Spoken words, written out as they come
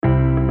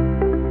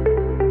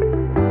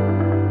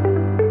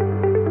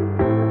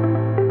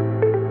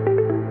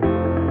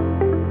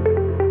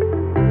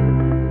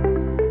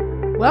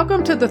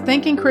Welcome to the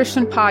Thinking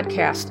Christian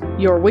Podcast,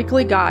 your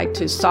weekly guide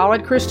to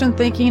solid Christian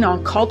thinking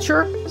on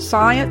culture,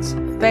 science,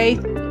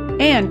 faith,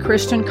 and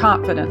Christian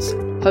confidence,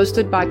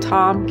 hosted by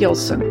Tom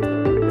Gilson.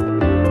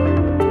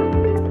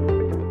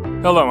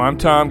 Hello, I'm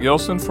Tom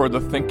Gilson for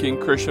the Thinking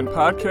Christian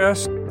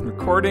Podcast,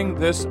 recording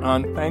this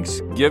on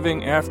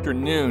Thanksgiving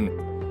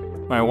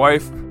afternoon. My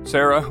wife,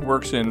 Sarah,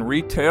 works in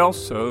retail,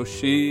 so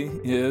she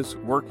is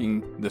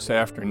working this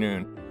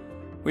afternoon.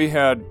 We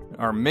had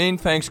our main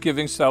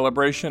Thanksgiving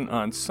celebration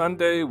on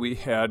Sunday. We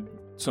had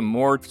some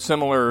more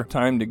similar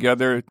time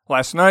together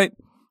last night.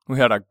 We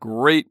had a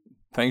great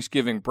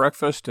Thanksgiving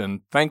breakfast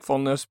and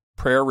thankfulness,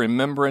 prayer,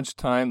 remembrance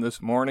time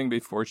this morning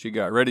before she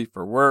got ready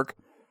for work.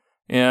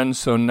 And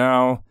so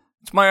now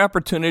it's my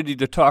opportunity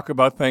to talk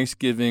about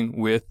Thanksgiving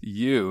with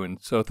you. And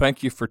so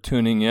thank you for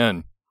tuning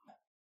in.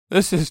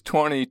 This is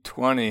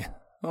 2020.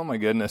 Oh my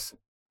goodness.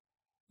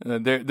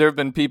 There have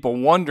been people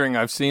wondering,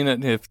 I've seen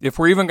it, if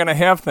we're even going to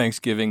have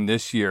Thanksgiving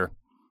this year.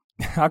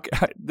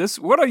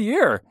 What a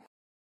year.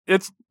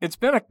 It's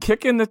been a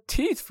kick in the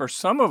teeth for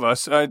some of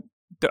us.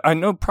 I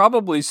know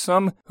probably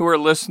some who are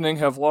listening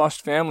have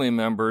lost family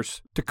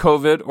members to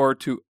COVID or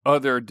to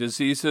other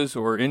diseases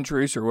or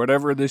injuries or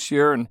whatever this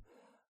year, and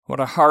what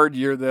a hard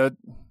year that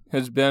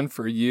has been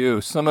for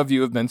you. Some of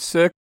you have been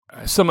sick.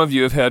 Some of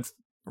you have had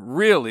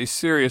really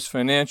serious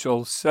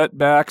financial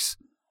setbacks.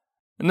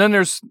 And then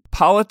there's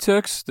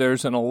politics.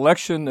 There's an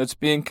election that's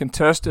being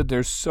contested.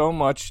 There's so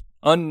much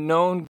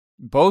unknown.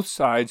 Both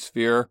sides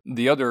fear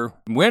the other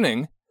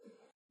winning.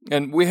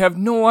 And we have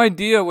no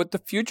idea what the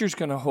future's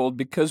going to hold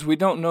because we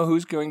don't know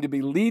who's going to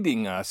be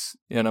leading us,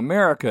 in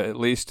America at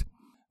least.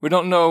 We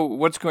don't know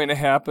what's going to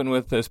happen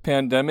with this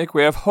pandemic.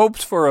 We have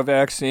hopes for a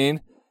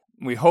vaccine.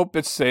 We hope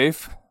it's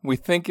safe. We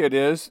think it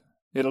is.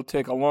 It'll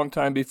take a long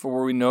time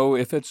before we know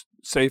if it's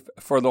safe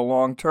for the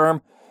long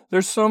term.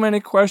 There's so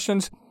many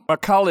questions. A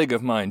colleague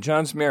of mine,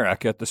 John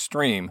Zmirak at the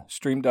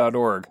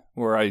stream.org,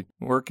 where I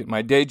work at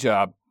my day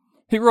job,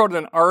 he wrote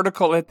an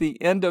article at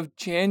the end of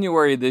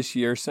January this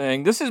year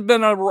saying, this has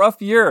been a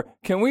rough year.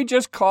 Can we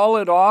just call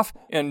it off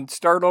and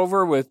start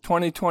over with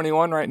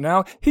 2021 right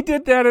now? He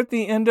did that at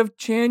the end of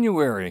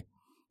January.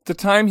 At the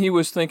time, he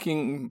was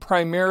thinking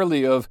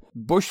primarily of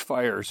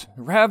bushfires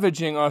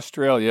ravaging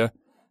Australia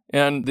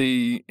and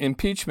the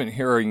impeachment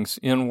hearings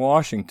in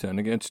Washington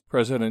against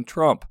President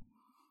Trump.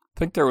 I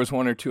think there was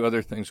one or two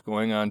other things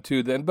going on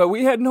too then, but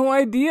we had no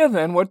idea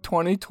then what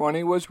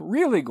 2020 was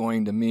really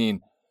going to mean.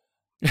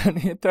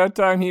 And at that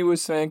time he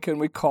was saying, can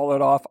we call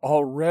it off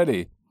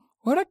already?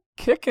 What a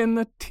kick in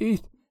the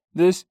teeth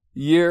this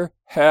year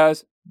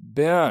has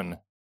been.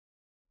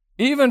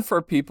 Even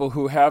for people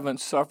who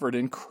haven't suffered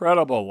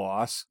incredible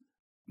loss,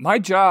 my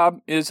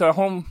job is a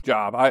home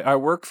job. I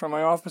work from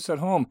my office at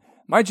home.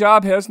 My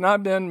job has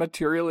not been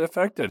materially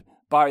affected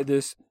by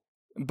this,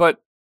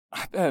 but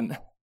I've been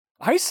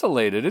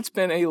isolated. It's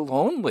been a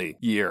lonely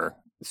year.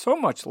 So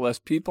much less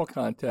people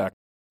contact,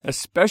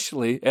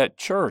 especially at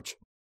church.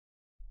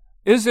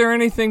 Is there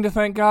anything to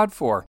thank God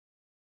for?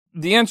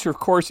 The answer, of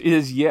course,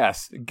 is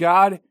yes.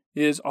 God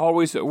is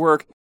always at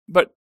work.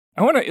 But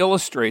I want to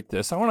illustrate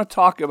this. I want to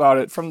talk about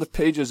it from the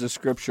pages of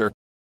Scripture.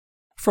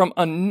 From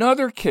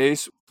another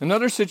case,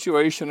 another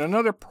situation,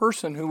 another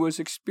person who was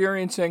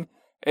experiencing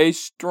a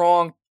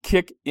strong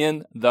kick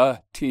in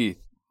the teeth.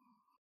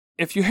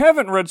 If you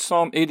haven't read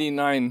Psalm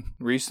 89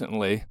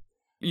 recently,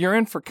 you're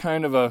in for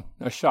kind of a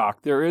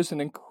shock. There is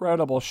an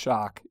incredible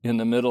shock in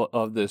the middle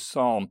of this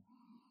psalm.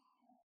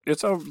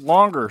 It's a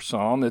longer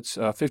psalm. It's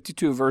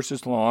 52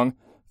 verses long.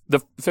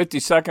 The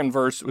 52nd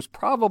verse was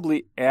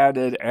probably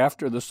added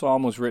after the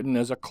psalm was written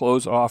as a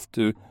close off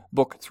to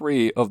book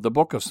 3 of the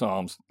book of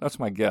Psalms. That's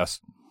my guess.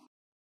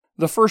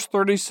 The first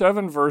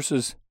 37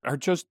 verses are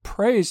just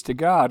praise to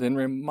God and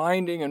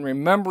reminding and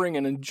remembering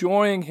and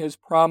enjoying His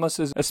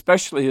promises,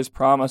 especially His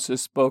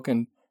promises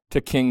spoken to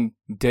King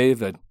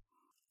David.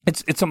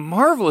 It's a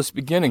marvelous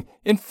beginning.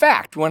 In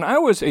fact, when I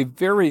was a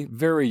very,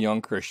 very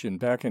young Christian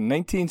back in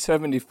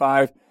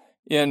 1975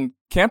 in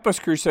Campus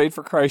Crusade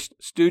for Christ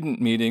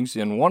student meetings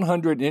in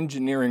 100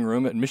 Engineering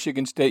Room at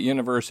Michigan State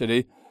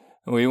University,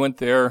 we went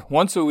there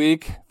once a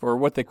week for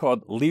what they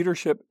called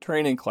leadership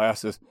training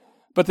classes.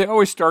 But they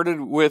always started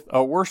with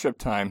a worship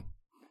time.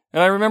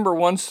 And I remember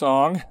one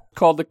song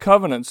called the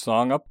Covenant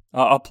Song.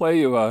 I'll play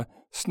you a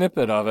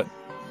snippet of it.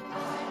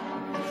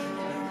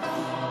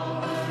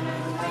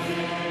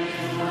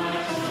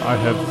 I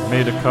have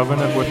made a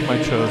covenant with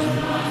my chosen,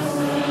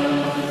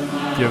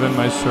 given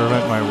my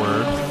servant my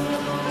word.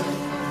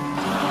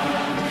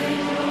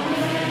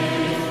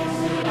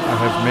 I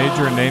have made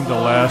your name to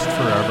last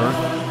forever,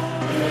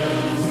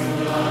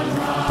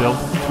 built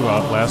to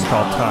outlast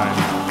all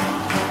time.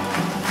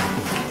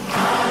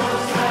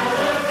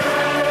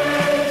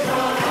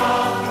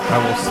 I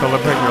will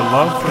celebrate your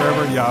love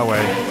forever,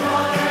 Yahweh,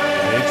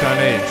 age on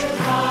age.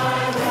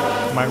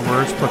 My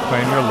words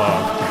proclaim your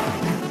love.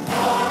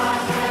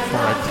 For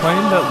I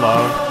claim that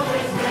love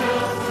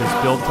is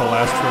built to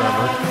last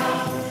forever,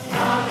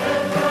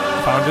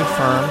 founded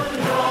firm,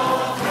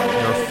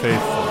 your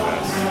faithfulness.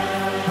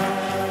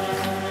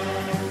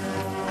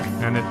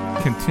 And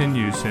it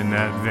continues in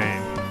that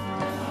vein.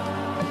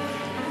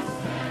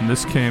 And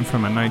this came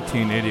from a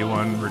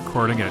 1981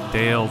 recording at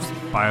Dale's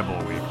Bible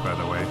Week, by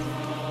the way.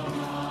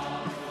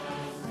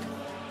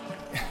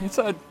 It's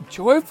a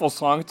joyful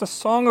song. It's a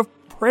song of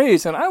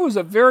praise. And I was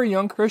a very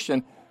young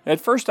Christian. At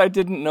first, I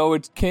didn't know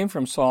it came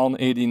from Psalm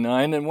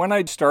 89. And when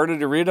I started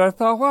to read it, I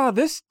thought, wow,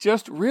 this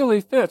just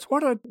really fits.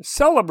 What a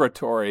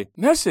celebratory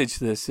message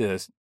this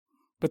is.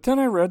 But then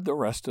I read the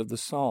rest of the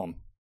psalm.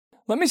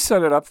 Let me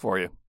set it up for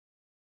you.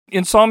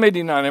 In Psalm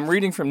 89, I'm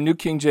reading from New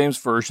King James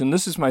Version.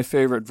 This is my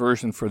favorite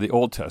version for the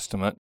Old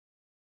Testament.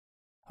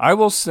 I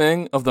will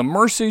sing of the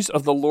mercies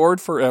of the Lord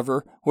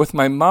forever. With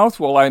my mouth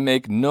will I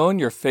make known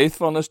your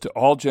faithfulness to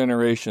all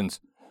generations.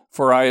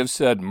 For I have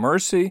said,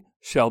 mercy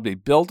shall be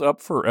built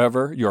up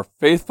forever. Your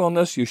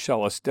faithfulness you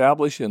shall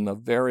establish in the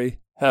very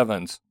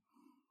heavens.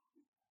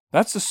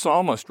 That's the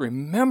psalmist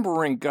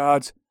remembering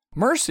God's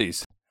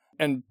mercies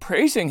and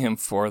praising him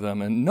for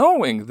them and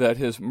knowing that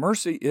his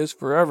mercy is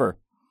forever.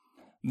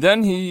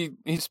 Then he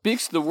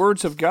speaks the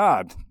words of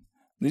God.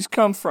 These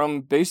come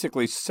from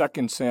basically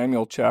 2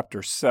 Samuel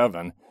chapter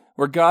 7,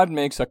 where God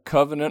makes a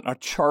covenant, a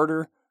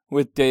charter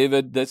with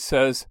David that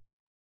says,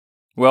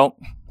 well,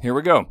 here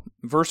we go.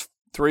 Verse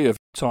 3 of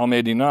Psalm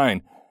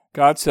 89.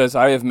 God says,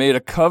 I have made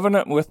a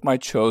covenant with my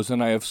chosen.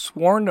 I have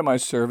sworn to my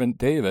servant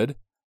David,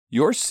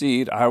 your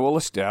seed I will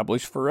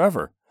establish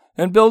forever,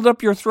 and build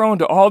up your throne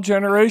to all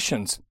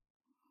generations.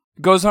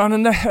 It goes on,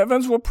 and the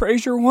heavens will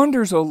praise your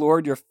wonders, O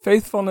Lord, your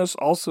faithfulness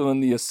also in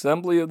the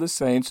assembly of the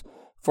saints.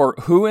 For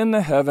who in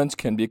the heavens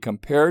can be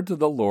compared to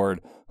the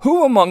Lord?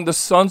 Who among the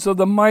sons of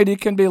the mighty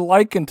can be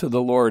likened to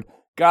the Lord?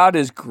 God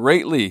is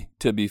greatly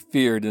to be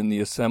feared in the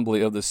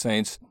assembly of the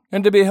saints,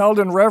 and to be held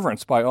in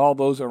reverence by all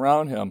those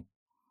around him.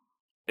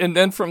 And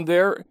then from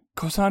there, it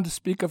goes on to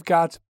speak of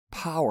God's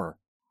power.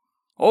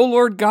 O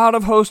Lord God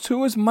of hosts,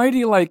 who is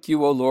mighty like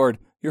you, O Lord?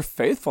 Your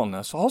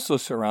faithfulness also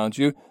surrounds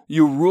you.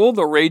 You rule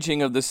the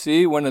raging of the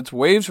sea. When its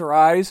waves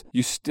rise,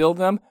 you still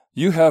them.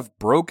 You have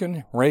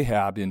broken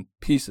Rahab in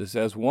pieces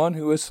as one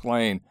who is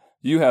slain.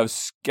 You have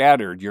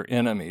scattered your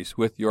enemies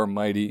with your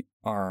mighty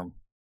arm.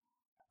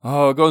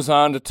 Oh, it goes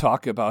on to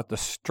talk about the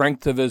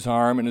strength of his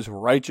arm and his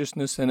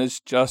righteousness and his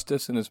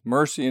justice and his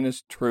mercy and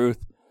his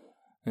truth.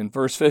 In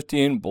verse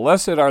 15,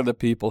 blessed are the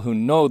people who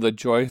know the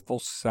joyful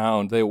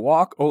sound. They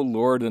walk, O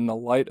Lord, in the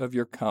light of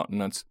your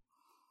countenance.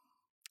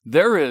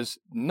 There is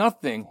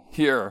nothing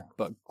here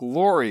but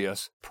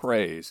glorious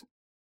praise.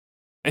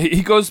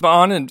 He goes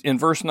on in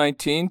verse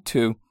 19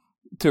 to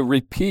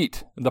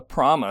repeat the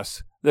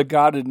promise that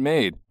God had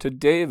made to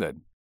David.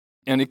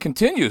 And he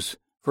continues,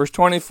 verse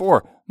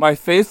 24, my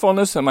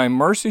faithfulness and my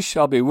mercy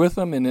shall be with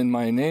him, and in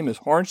my name his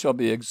horn shall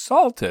be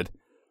exalted.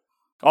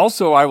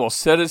 Also I will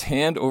set his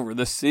hand over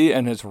the sea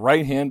and his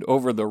right hand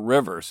over the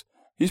rivers.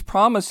 He's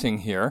promising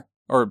here,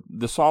 or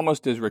the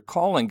psalmist is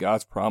recalling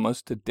God's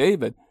promise to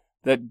David,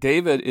 that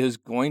David is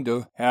going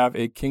to have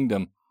a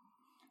kingdom.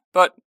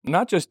 But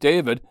not just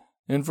David.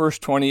 In verse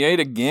 28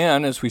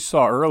 again, as we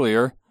saw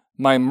earlier,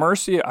 my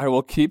mercy I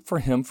will keep for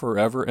him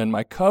forever, and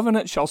my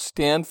covenant shall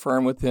stand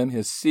firm with him,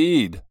 his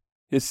seed,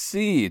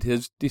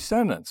 his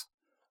descendants.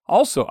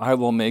 Also I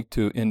will make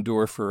to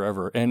endure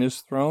forever, and his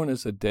throne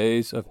is the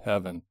days of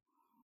heaven.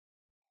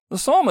 The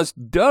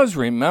psalmist does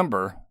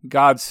remember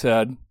God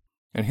said,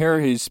 and here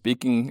he's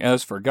speaking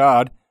as for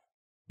God,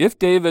 if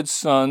David's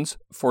sons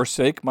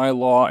forsake my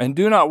law and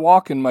do not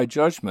walk in my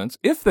judgments,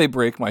 if they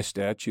break my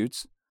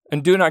statutes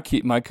and do not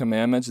keep my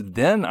commandments,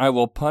 then I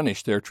will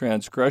punish their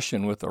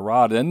transgression with a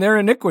rod and their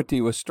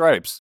iniquity with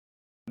stripes.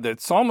 The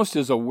psalmist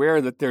is aware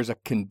that there's a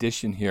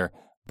condition here,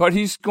 but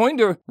he's going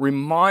to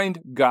remind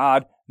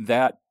God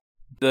that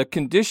the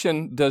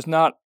condition does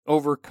not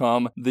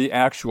overcome the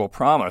actual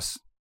promise.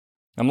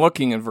 I'm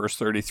looking at verse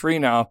 33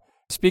 now.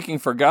 Speaking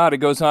for God, it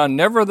goes on,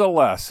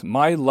 nevertheless,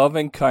 my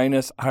loving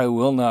kindness I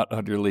will not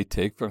utterly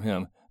take from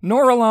him,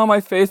 nor allow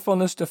my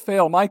faithfulness to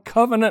fail. My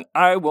covenant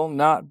I will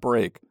not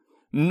break,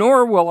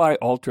 nor will I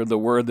alter the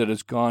word that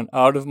has gone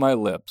out of my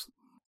lips.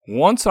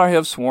 Once I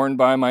have sworn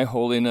by my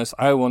holiness,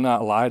 I will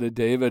not lie to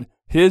David.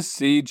 His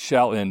seed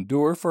shall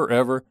endure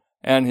forever,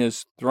 and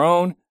his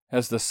throne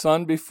as the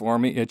sun before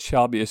me. It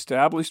shall be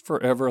established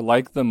forever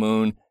like the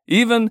moon,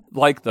 even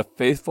like the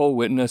faithful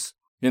witness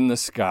in the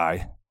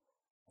sky.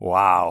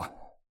 Wow.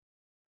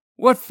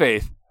 What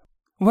faith,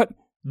 what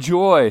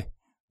joy,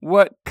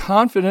 what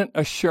confident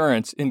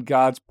assurance in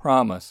God's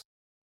promise,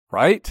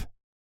 right?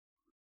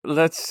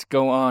 Let's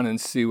go on and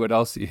see what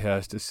else he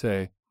has to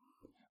say.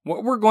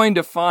 What we're going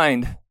to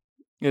find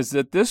is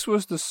that this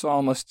was the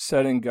psalmist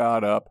setting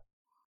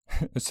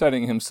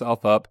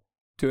himself up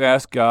to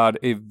ask God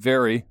a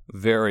very,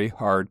 very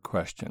hard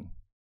question.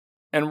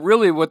 And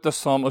really what the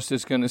psalmist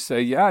is going to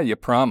say, yeah, you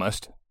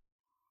promised,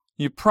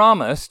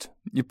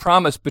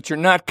 but you're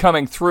not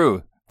coming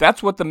through.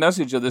 That's what the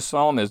message of this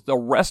psalm is, the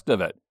rest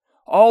of it,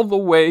 all the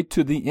way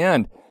to the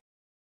end.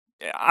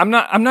 I'm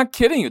not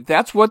kidding you.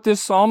 That's what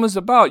this psalm is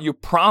about. You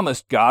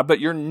promised God, but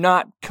you're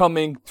not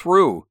coming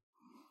through.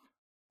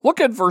 Look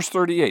at verse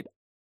 38.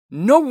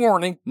 No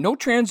warning, no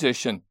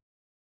transition.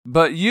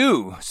 But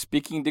you,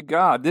 speaking to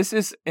God, this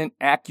is an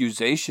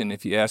accusation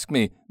if you ask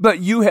me, but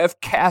you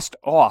have cast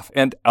off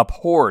and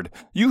abhorred.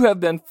 You have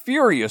been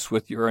furious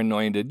with your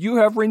anointed. You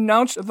have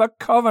renounced the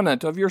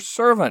covenant of your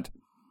servant.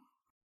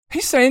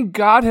 He's saying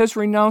God has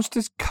renounced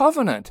his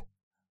covenant.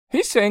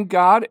 He's saying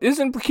God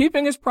isn't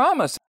keeping his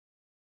promise.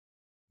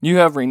 You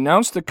have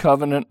renounced the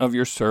covenant of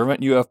your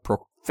servant. You have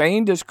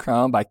profaned his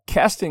crown by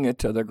casting it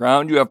to the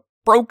ground. You have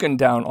broken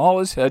down all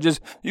his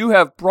hedges. You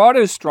have brought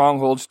his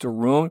strongholds to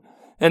ruin.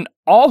 And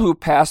all who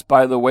pass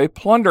by the way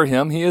plunder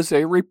him. He is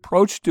a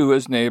reproach to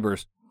his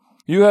neighbors.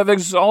 You have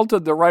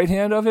exalted the right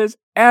hand of his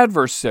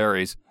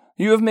adversaries.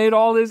 You have made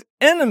all his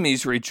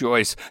enemies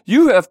rejoice.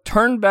 You have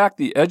turned back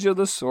the edge of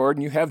the sword,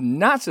 and you have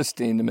not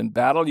sustained him in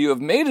battle. You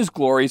have made his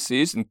glory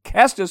cease and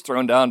cast his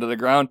throne down to the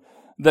ground.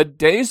 The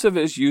days of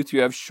his youth you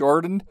have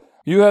shortened.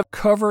 You have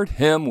covered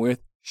him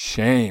with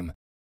shame.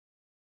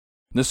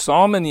 The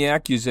psalm and the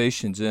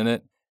accusations in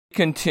it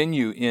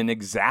continue in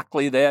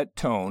exactly that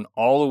tone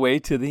all the way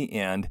to the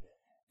end.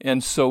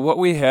 And so what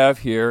we have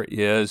here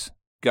is,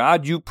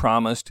 God, you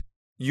promised,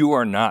 you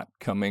are not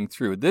coming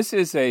through. This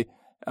is a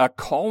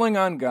calling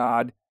on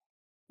God.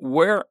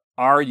 Where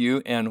are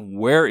you and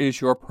where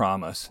is your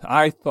promise?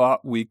 I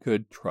thought we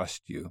could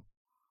trust you.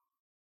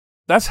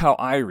 That's how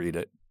I read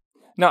it.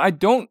 Now, I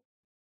don't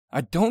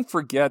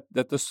forget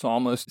that the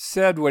psalmist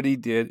said what he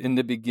did in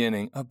the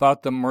beginning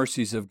about the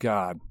mercies of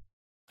God.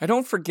 I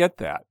don't forget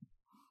that.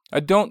 I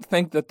don't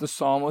think that the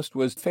psalmist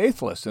was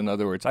faithless, in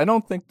other words. I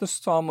don't think the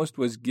psalmist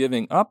was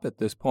giving up at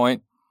this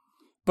point,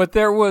 but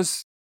there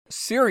was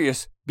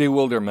serious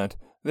bewilderment.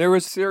 There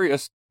was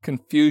serious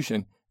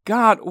confusion.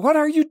 God, what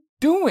are you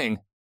doing?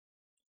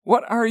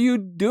 What are you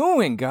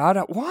doing, God?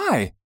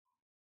 Why?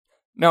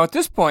 Now, at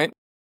this point,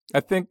 I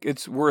think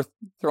it's worth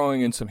throwing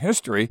in some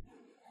history.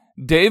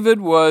 David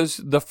was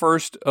the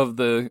first of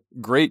the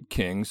great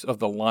kings of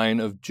the line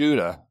of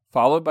Judah,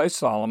 followed by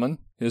Solomon,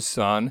 his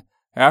son.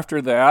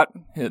 After that,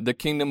 the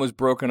kingdom was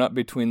broken up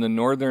between the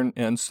northern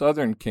and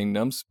southern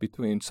kingdoms,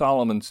 between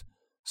Solomon's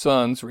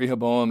sons,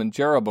 Rehoboam and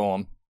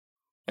Jeroboam.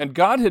 And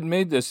God had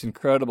made this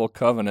incredible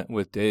covenant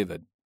with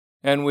David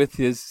and with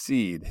his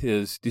seed,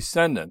 his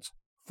descendants,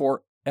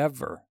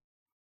 forever.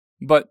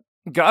 But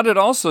God had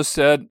also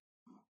said,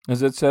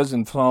 as it says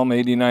in Psalm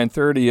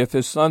 89:30, if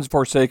his sons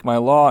forsake my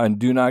law and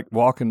do not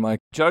walk in my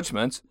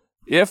judgments,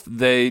 if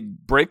they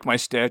break my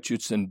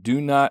statutes and do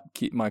not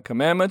keep my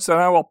commandments, then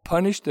I will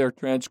punish their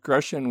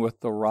transgression with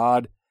the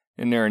rod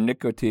and their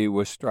iniquity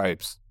with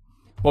stripes.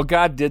 Well,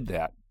 God did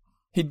that.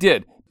 He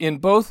did. In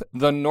both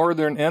the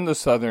northern and the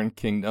southern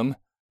kingdom,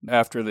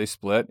 after they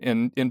split,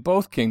 in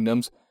both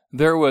kingdoms,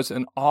 there was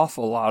an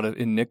awful lot of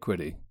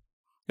iniquity,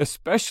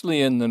 especially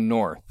in the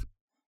north.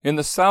 In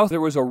the south,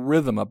 there was a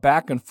rhythm, a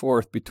back and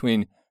forth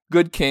between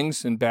good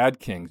kings and bad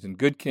kings, and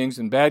good kings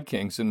and bad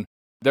kings, and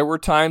there were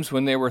times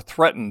when they were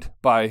threatened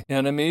by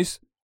enemies,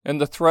 and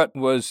the threat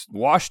was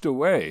washed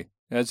away,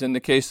 as in the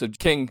case of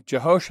King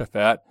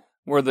Jehoshaphat,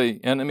 where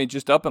the enemy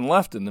just up and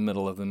left in the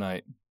middle of the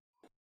night.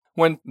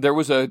 When there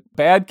was a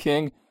bad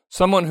king,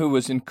 someone who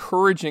was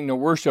encouraging the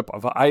worship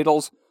of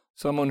idols,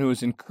 someone who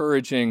was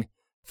encouraging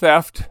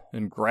theft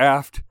and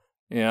graft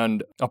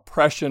and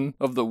oppression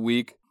of the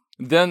weak,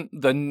 then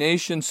the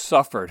nation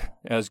suffered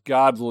as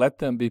God let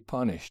them be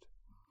punished.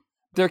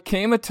 There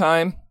came a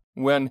time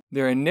when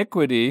their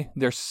iniquity,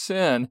 their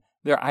sin,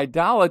 their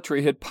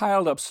idolatry had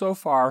piled up so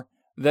far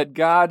that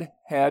God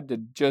had to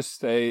just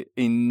say,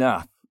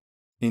 enough,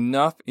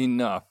 enough,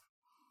 enough.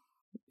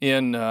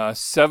 In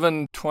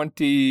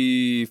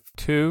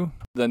 722,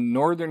 the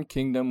northern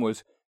kingdom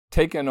was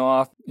taken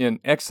off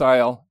in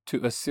exile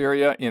to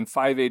Assyria. In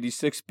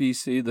 586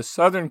 BC, the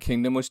southern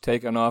kingdom was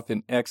taken off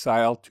in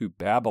exile to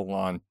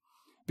Babylon.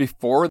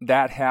 Before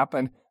that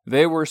happened,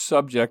 they were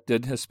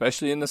subjected,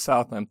 especially in the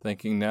south, I'm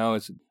thinking now,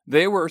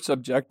 they were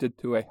subjected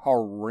to a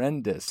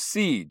horrendous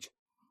siege.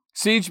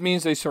 Siege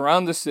means they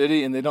surround the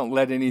city and they don't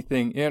let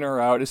anything in or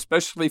out,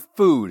 especially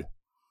food.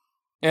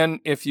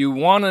 And if you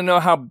want to know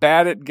how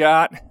bad it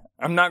got,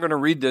 I'm not going to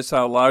read this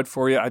out loud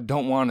for you. I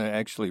don't want to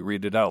actually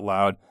read it out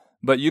loud,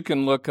 but you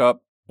can look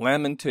up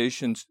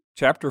Lamentations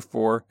chapter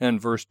 4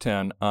 and verse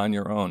 10 on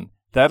your own.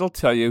 That'll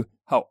tell you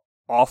how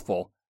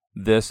awful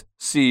this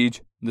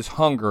siege, this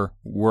hunger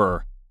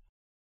were.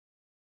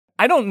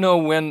 I don't know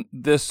when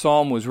this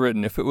psalm was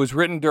written, if it was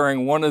written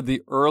during one of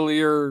the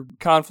earlier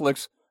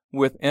conflicts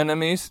with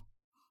enemies,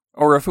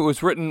 or if it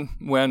was written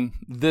when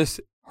this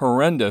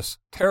horrendous,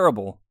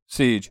 terrible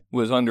siege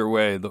was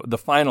underway, the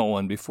final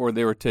one before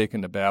they were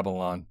taken to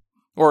Babylon,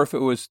 or if it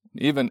was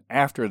even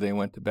after they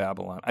went to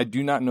Babylon. I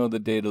do not know the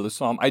date of the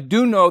psalm. I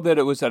do know that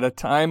it was at a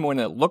time when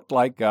it looked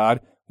like God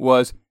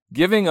was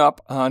giving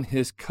up on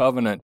his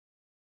covenant.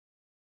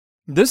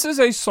 This is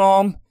a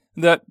psalm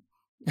that,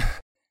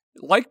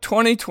 like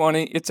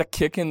 2020, it's a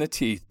kick in the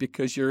teeth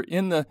because you're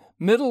in the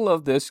middle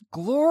of this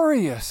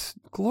glorious,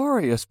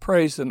 glorious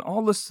praise, and all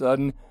of a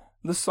sudden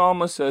the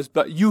psalmist says,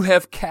 but you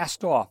have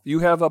cast off, you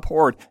have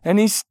abhorred. And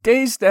he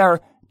stays there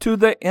to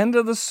the end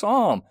of the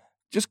psalm,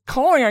 just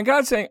calling on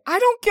God, saying, I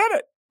don't get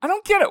it. I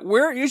don't get it.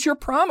 Where is your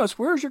promise?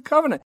 Where is your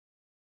covenant?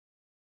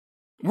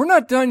 We're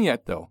not done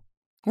yet, though.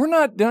 We're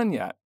not done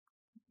yet.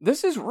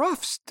 This is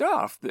rough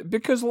stuff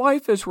because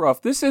life is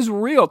rough. This is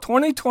real.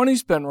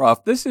 2020's been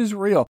rough. This is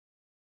real.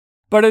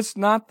 But it's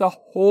not the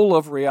whole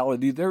of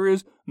reality. There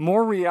is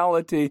more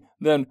reality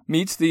than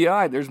meets the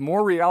eye. There's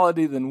more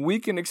reality than we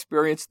can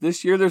experience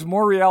this year. There's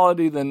more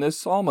reality than this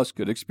psalmist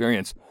could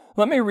experience.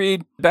 Let me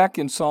read back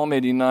in Psalm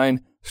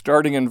 89,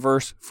 starting in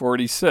verse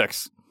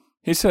 46.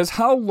 He says,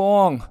 "How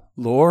long,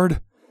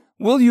 Lord,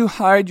 will you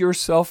hide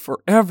yourself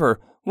forever?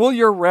 Will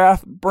your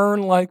wrath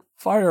burn like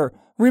fire?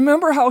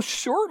 Remember how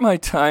short my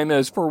time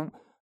is. For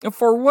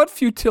what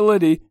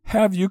futility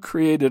have you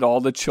created all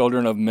the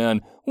children of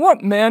men?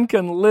 What man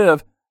can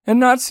live and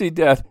not see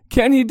death?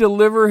 Can he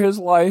deliver his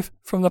life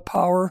from the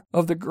power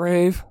of the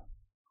grave?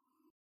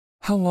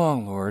 How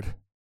long, Lord,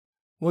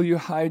 will you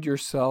hide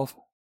yourself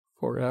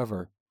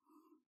forever?"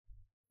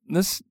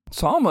 This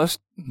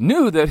psalmist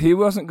knew that he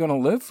wasn't going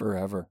to live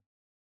forever.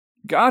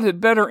 God had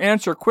better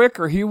answer quick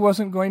or he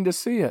wasn't going to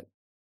see it.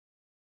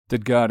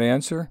 Did God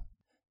answer?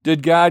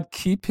 Did God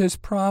keep his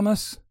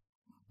promise?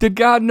 Did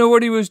God know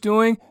what he was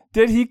doing?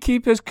 Did he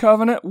keep his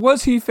covenant?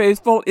 Was he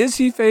faithful? Is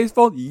he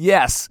faithful?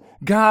 Yes,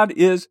 God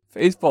is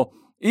faithful,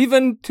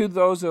 even to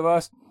those of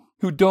us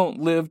who don't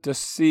live to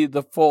see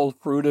the full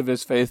fruit of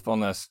his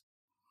faithfulness.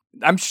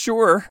 I'm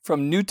sure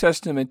from New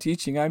Testament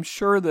teaching, I'm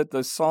sure that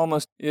the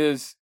psalmist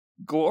is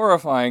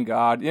glorifying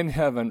God in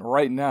heaven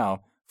right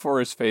now for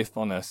his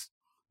faithfulness.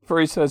 For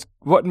he says,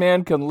 what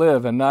man can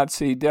live and not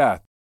see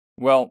death?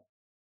 Well,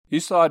 he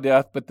saw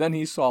death, but then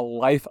he saw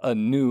life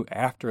anew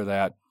after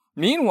that.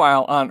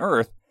 Meanwhile, on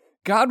earth,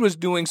 God was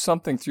doing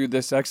something through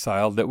this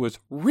exile that was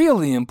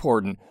really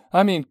important.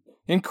 I mean,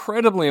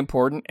 incredibly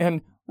important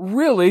and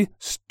really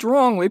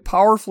strongly,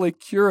 powerfully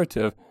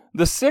curative.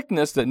 The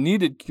sickness that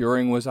needed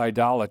curing was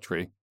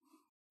idolatry.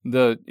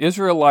 The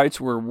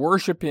Israelites were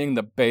worshiping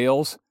the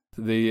Baals,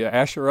 the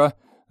Asherah,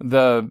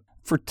 the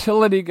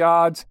fertility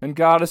gods and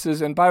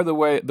goddesses. And by the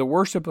way, the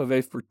worship of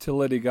a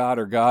fertility god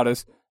or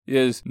goddess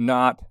is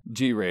not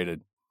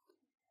G-rated.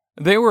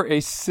 They were a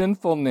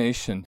sinful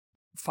nation,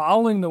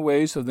 following the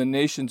ways of the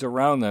nations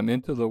around them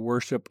into the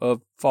worship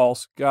of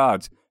false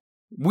gods.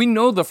 We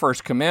know the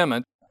first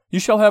commandment, "You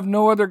shall have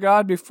no other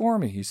God before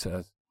me," he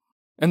says.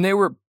 And they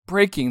were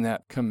breaking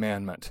that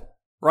commandment,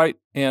 right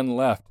and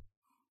left.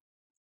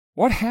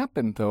 What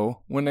happened,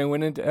 though, when they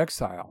went into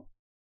exile?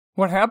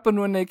 What happened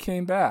when they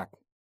came back?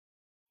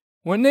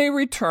 When they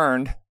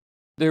returned,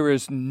 there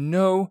is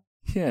no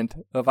hint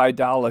of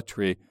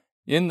idolatry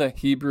in the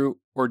Hebrew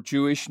or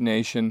Jewish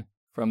nation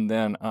from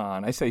then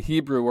on. I say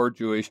Hebrew or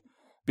Jewish.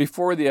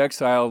 Before the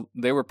exile,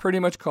 they were pretty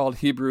much called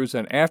Hebrews,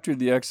 and after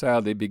the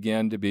exile, they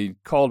began to be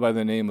called by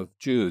the name of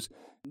Jews.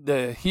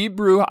 The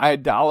Hebrew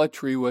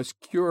idolatry was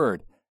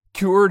cured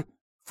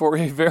for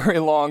a very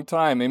long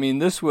time. I mean,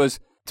 this was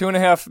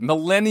 2.5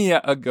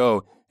 millennia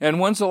ago. And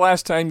when's the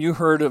last time you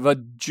heard of a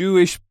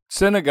Jewish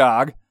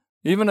synagogue,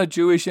 even a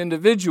Jewish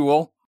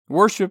individual,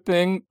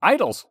 worshiping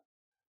idols?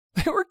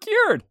 They were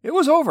cured. It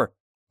was over.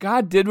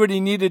 God did what he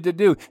needed to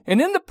do.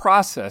 And in the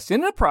process,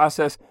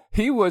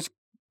 he was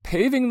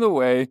paving the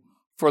way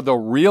for the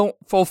real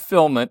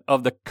fulfillment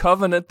of the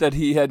covenant that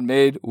he had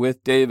made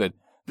with David,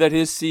 that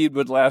his seed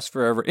would last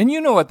forever. And you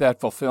know what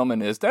that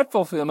fulfillment is. That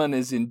fulfillment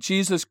is in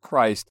Jesus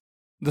Christ,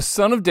 the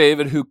Son of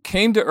David, who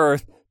came to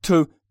earth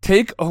to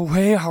take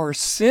away our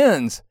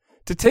sins.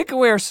 To take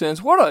away our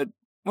sins. What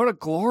a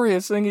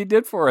glorious thing he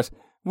did for us.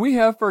 We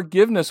have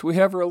forgiveness. We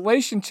have a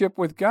relationship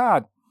with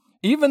God.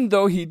 Even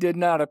though he did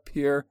not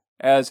appear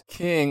as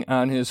king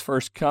on his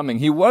first coming.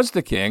 He was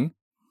the king,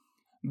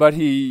 but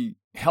he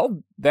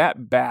held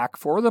that back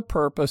for the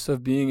purpose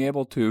of being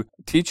able to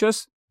teach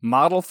us,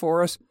 model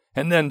for us,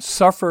 and then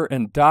suffer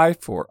and die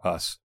for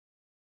us.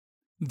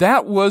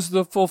 That was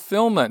the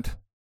fulfillment.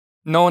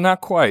 No,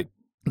 not quite.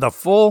 The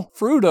full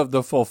fruit of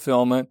the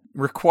fulfillment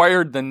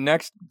required the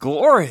next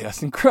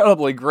glorious,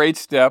 incredibly great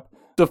step,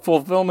 the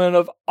fulfillment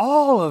of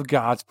all of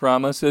God's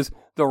promises,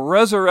 the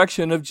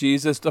resurrection of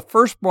Jesus, the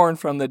firstborn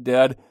from the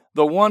dead,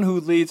 the one who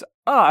leads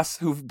us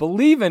who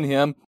believe in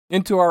him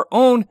into our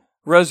own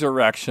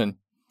resurrection.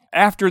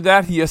 After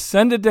that, he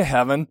ascended to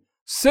heaven,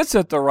 sits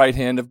at the right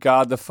hand of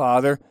God the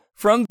Father.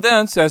 From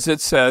thence, as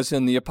it says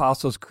in the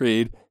Apostles'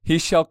 Creed, he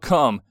shall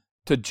come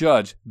to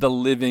judge the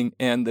living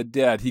and the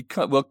dead. He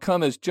will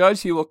come as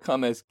judge. He will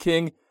come as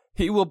king.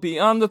 He will be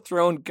on the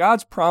throne.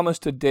 God's promise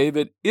to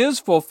David is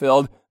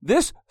fulfilled.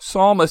 This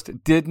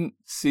psalmist didn't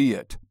see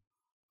it.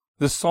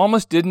 The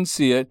psalmist didn't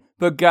see it,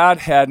 but God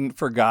hadn't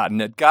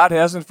forgotten it. God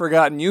hasn't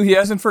forgotten you. He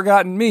hasn't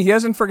forgotten me. He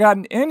hasn't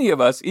forgotten any of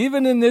us,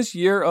 even in this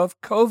year of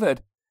COVID.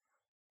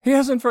 He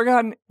hasn't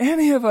forgotten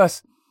any of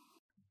us.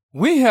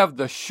 We have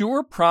the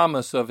sure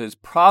promise of his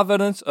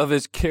providence, of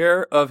his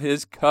care, of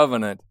his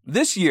covenant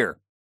this year.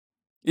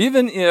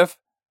 Even if,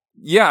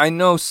 I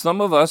know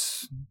some of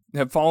us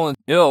have fallen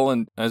ill,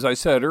 and as I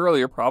said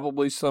earlier,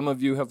 probably some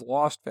of you have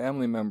lost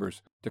family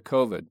members to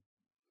COVID.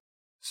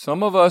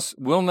 Some of us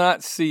will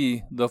not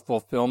see the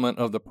fulfillment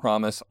of the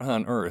promise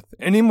on earth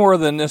any more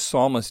than this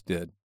psalmist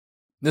did.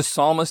 This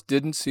psalmist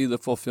didn't see the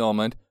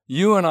fulfillment.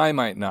 You and I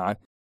might not.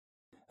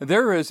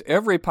 there is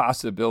every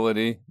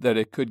possibility that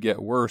it could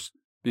get worse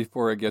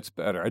before it gets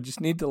better. I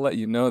just need to let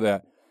you know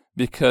that,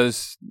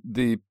 because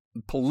the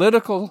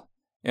political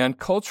and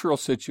cultural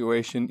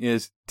situation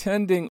is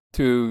tending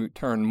to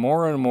turn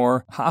more and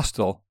more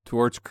hostile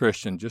towards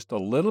Christians, just a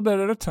little bit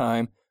at a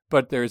time,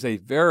 but there's a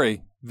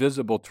very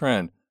visible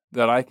trend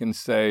that I can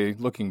say,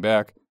 looking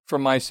back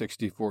from my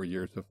 64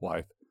 years of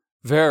life.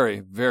 Very,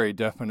 very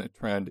definite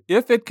trend.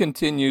 If it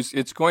continues,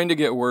 it's going to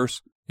get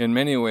worse in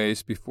many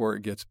ways before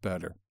it gets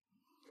better.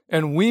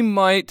 And we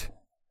might,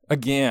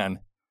 again,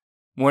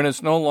 when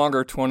it's no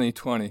longer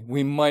 2020,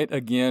 we might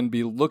again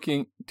be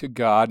looking to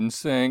God and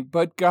saying,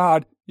 but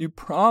God, you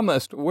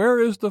promised. Where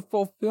is the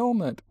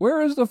fulfillment?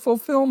 Where is the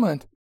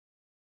fulfillment?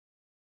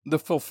 The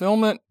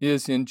fulfillment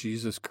is in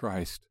Jesus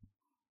Christ.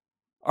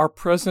 Our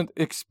present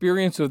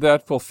experience of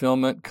that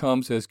fulfillment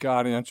comes as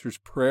God answers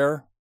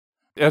prayer,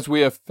 as we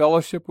have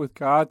fellowship with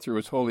God through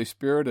His Holy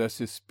Spirit, as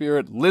His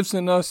Spirit lives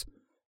in us,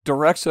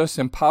 directs us,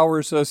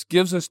 empowers us,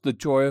 gives us the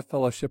joy of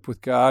fellowship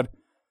with God,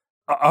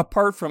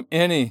 apart from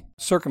any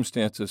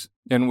circumstances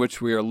in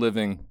which we are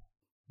living.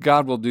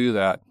 God will do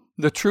that.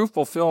 The true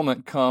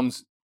fulfillment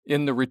comes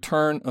in the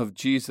return of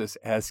Jesus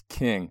as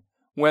King,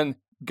 when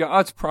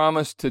God's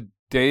promise to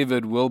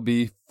David will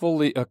be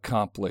fully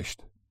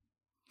accomplished.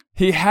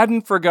 He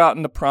hadn't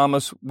forgotten the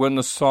promise when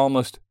the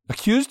psalmist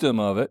accused him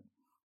of it.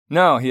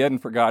 No, he hadn't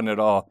forgotten at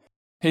all.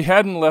 He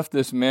hadn't left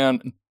this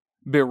man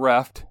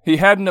bereft. He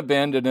hadn't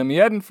abandoned him. He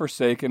hadn't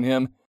forsaken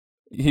him.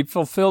 He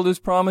fulfilled his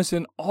promise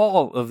in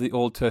all of the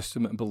Old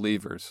Testament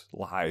believers'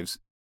 lives.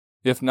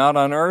 If not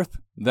on earth,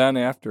 then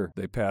after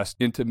they passed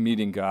into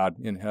meeting God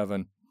in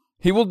heaven.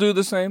 He will do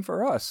the same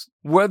for us.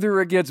 Whether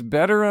it gets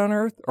better on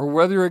earth or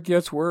whether it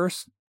gets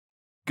worse,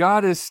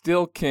 God is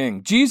still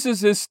King.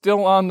 Jesus is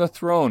still on the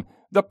throne.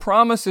 The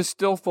promise is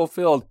still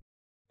fulfilled.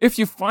 If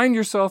you find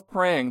yourself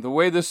praying the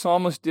way the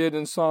psalmist did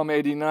in Psalm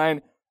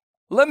 89,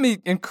 let me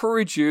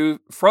encourage you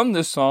from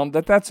this psalm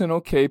that that's an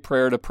okay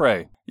prayer to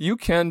pray. You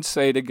can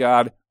say to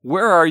God,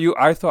 where are you?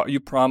 I thought you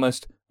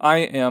promised. I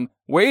am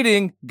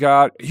waiting,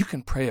 God. You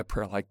can pray a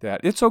prayer like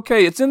that. It's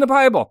okay. It's in the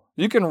Bible.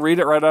 You can read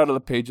it right out of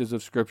the pages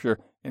of Scripture,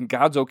 and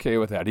God's okay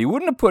with that. He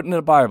wouldn't have put it in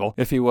the Bible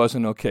if He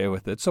wasn't okay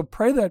with it. So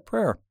pray that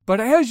prayer.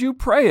 But as you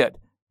pray it,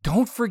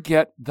 don't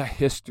forget the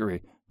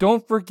history.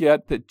 Don't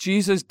forget that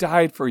Jesus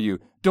died for you.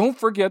 Don't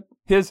forget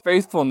His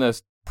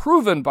faithfulness,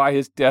 proven by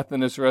His death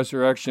and His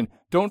resurrection.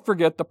 Don't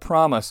forget the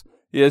promise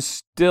is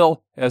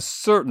still as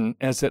certain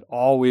as it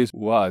always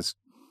was.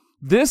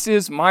 This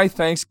is my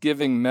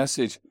Thanksgiving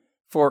message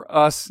for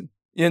us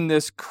in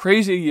this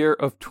crazy year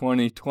of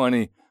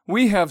 2020.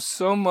 We have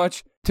so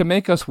much to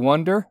make us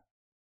wonder.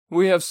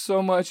 We have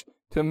so much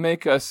to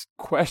make us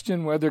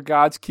question whether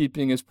God's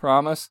keeping His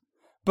promise.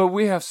 But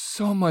we have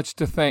so much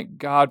to thank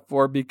God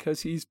for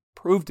because He's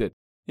proved it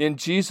in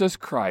Jesus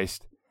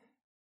Christ.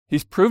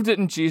 He's proved it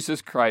in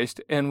Jesus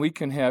Christ, and we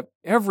can have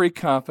every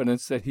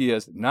confidence that He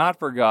has not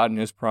forgotten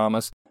His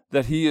promise,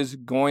 that He is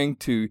going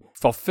to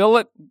fulfill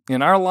it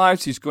in our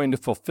lives. He's going to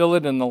fulfill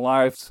it in the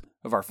lives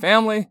of our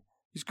family.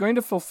 He's going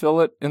to fulfill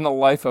it in the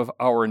life of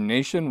our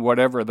nation,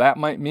 whatever that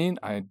might mean.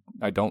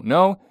 I don't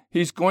know.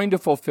 He's going to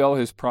fulfill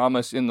His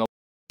promise in the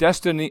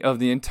destiny of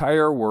the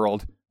entire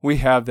world. We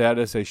have that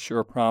as a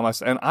sure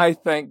promise, and I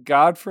thank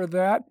God for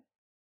that.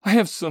 I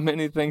have so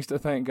many things to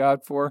thank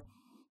God for.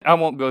 I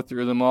won't go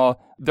through them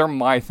all. They're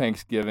my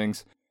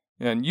Thanksgivings,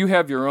 and you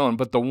have your own.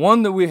 But the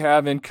one that we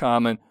have in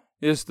common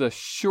is the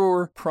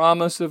sure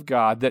promise of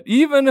God that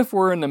even if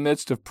we're in the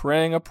midst of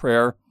praying a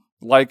prayer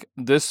like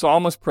this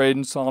psalmist prayed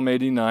in Psalm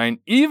 89,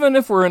 even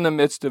if we're in the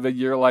midst of a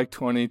year like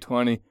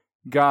 2020,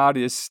 God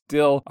is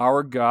still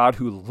our God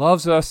who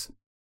loves us,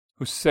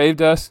 who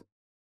saved us,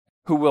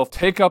 who will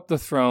take up the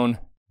throne,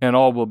 and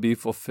all will be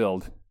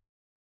fulfilled.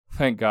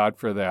 Thank God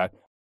for that.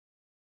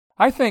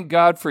 I thank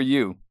God for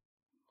you.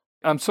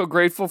 I'm so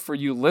grateful for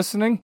you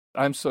listening.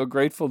 I'm so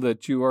grateful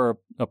that you are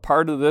a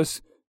part of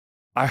this.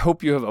 I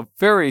hope you have a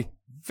very,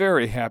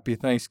 very happy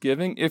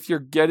Thanksgiving. If you're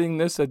getting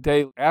this a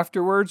day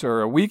afterwards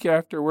or a week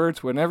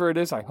afterwards, whenever it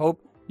is, I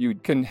hope you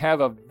can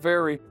have a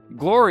very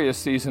glorious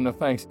season of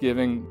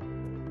Thanksgiving.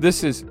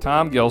 This is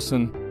Tom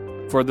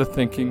Gilson for the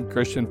Thinking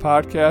Christian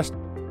Podcast.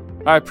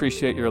 I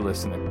appreciate your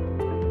listening.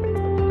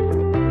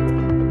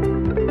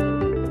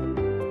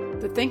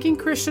 The Thinking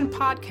Christian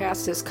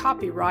Podcast is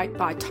copyright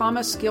by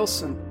Thomas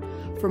Gilson.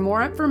 For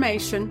more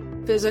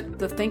information, visit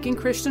the Thinking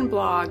Christian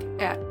blog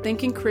at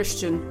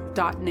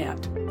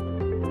thinkingchristian.net.